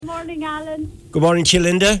Morning, Alan. Good morning to you,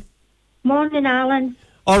 Linda. Morning, Alan.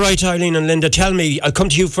 All right, Eileen and Linda, tell me, I'll come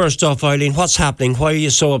to you first off, Eileen. What's happening? Why are you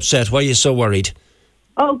so upset? Why are you so worried?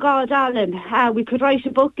 Oh, God, Alan, we could write a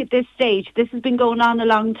book at this stage. This has been going on a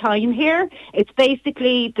long time here. It's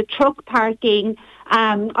basically the truck parking.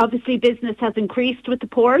 Obviously, business has increased with the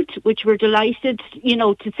port, which we're delighted,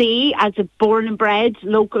 to see as a born and bred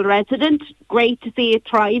local resident. Great to see it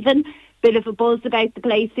thriving. Bit of a buzz about the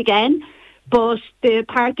place again. But the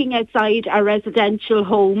parking outside our residential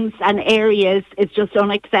homes and areas is just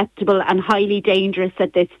unacceptable and highly dangerous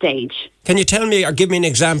at this stage. Can you tell me or give me an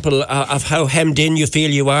example of how hemmed in you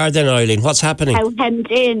feel you are then, Eileen? What's happening? How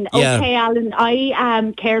hemmed in? Yeah. Okay, Alan,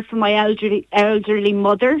 I care for my elderly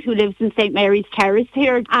mother who lives in St Mary's Terrace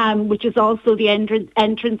here, which is also the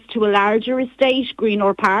entrance to a larger estate,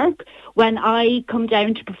 Greenore Park. When I come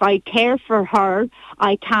down to provide care for her,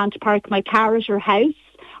 I can't park my car at her house.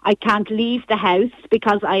 I can't leave the house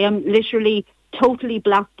because I am literally totally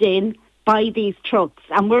blocked in by these trucks.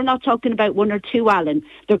 And we're not talking about one or two, Alan.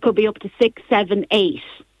 There could be up to 6, 7, 8.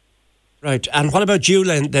 Right. And what about you,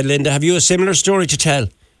 Linda? Have you a similar story to tell?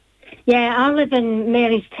 Yeah, I live in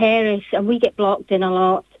Mary's Terrace and we get blocked in a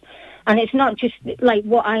lot. And it's not just like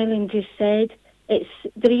what Eileen just said.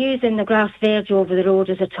 They're using the grass verge over the road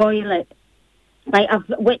as a toilet. Like, I've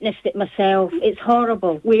witnessed it myself. It's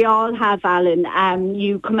horrible. We all have, Alan.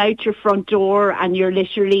 You come out your front door and you're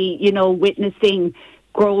literally, witnessing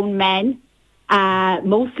grown men,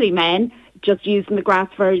 mostly men, just using the grass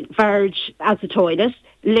verge as a toilet,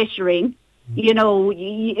 littering.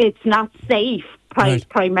 It's not safe. Right.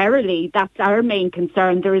 Primarily, that's our main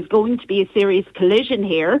concern. There is going to be a serious collision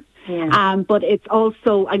here. Yeah. But it's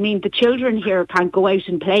also, the children here can't go out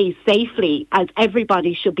and play safely, as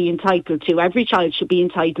everybody should be entitled to. Every child should be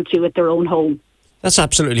entitled to at their own home. That's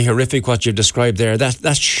absolutely horrific what you've described there.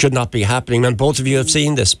 That should not be happening. And both of you have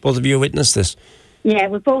seen this. Both of you have witnessed this. Yeah,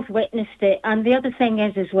 we've both witnessed it. And the other thing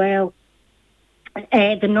is as well,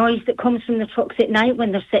 the noise that comes from the trucks at night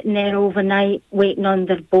when they're sitting there overnight waiting on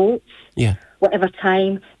their boats. Yeah. Whatever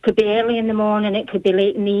time. Could be early in the morning, it could be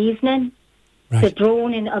late in the evening. Right. The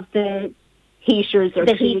droning of the heaters or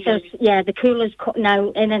heaters, yeah, the coolers cutting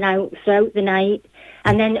out in and out throughout the night.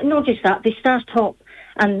 And then, not just that, they start up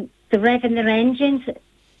and they're revving their engines.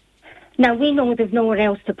 Now, we know there's nowhere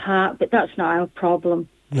else to park, but that's not our problem.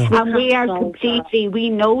 No. And we are completely, we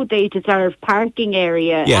know they deserve parking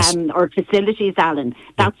area Yes. or facilities, Alan.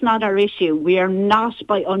 That's not our issue. We are not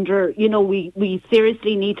we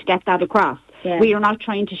seriously need to get that across. Yeah. We are not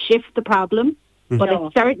trying to shift the problem. But No.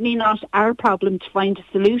 it's certainly not our problem to find a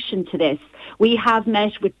solution to this. We have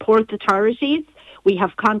met with port authorities. We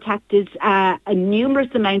have contacted a numerous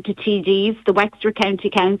amount of TDs, the Wexford County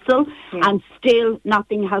Council, and still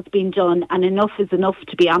nothing has been done. And enough is enough,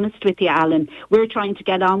 to be honest with you, Alan. We're trying to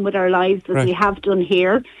get on with our lives as we have done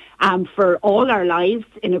here for all our lives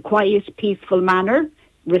in a quiet, peaceful manner,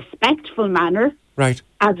 respectful manner. Right.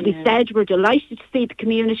 As we said, we're delighted to see the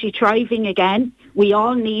community thriving again. We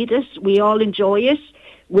all need it. We all enjoy it.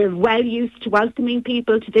 We're well used to welcoming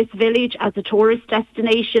people to this village as a tourist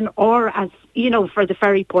destination or as, for the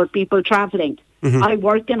ferry port people travelling. Mm-hmm. I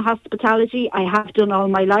work in hospitality. I have done all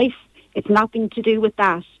my life. It's nothing to do with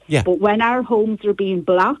that. Yeah. But when our homes are being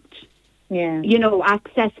blocked,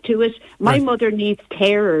 access to it. My mother needs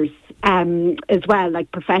carers as well,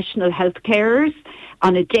 like professional health carers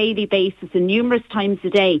on a daily basis and numerous times a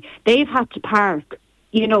day. They've had to park,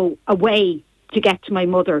 away to get to my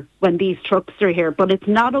mother when these trucks are here. But it's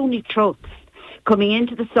not only trucks. Coming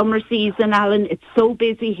into the summer season, Alan, it's so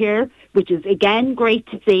busy here, which is, again, great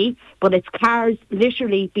to see, but it's cars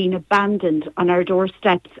literally being abandoned on our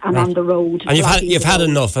doorsteps and on the road. And you've had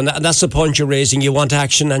enough, and that's the point you're raising. You want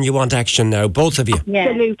action, and you want action now, both of you. Yeah.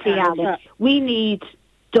 Absolutely, Alan. We need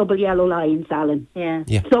double yellow lines, Alan. Yeah.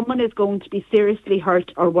 Someone is going to be seriously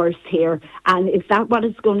hurt or worse here, and is that what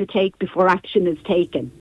it's going to take before action is taken?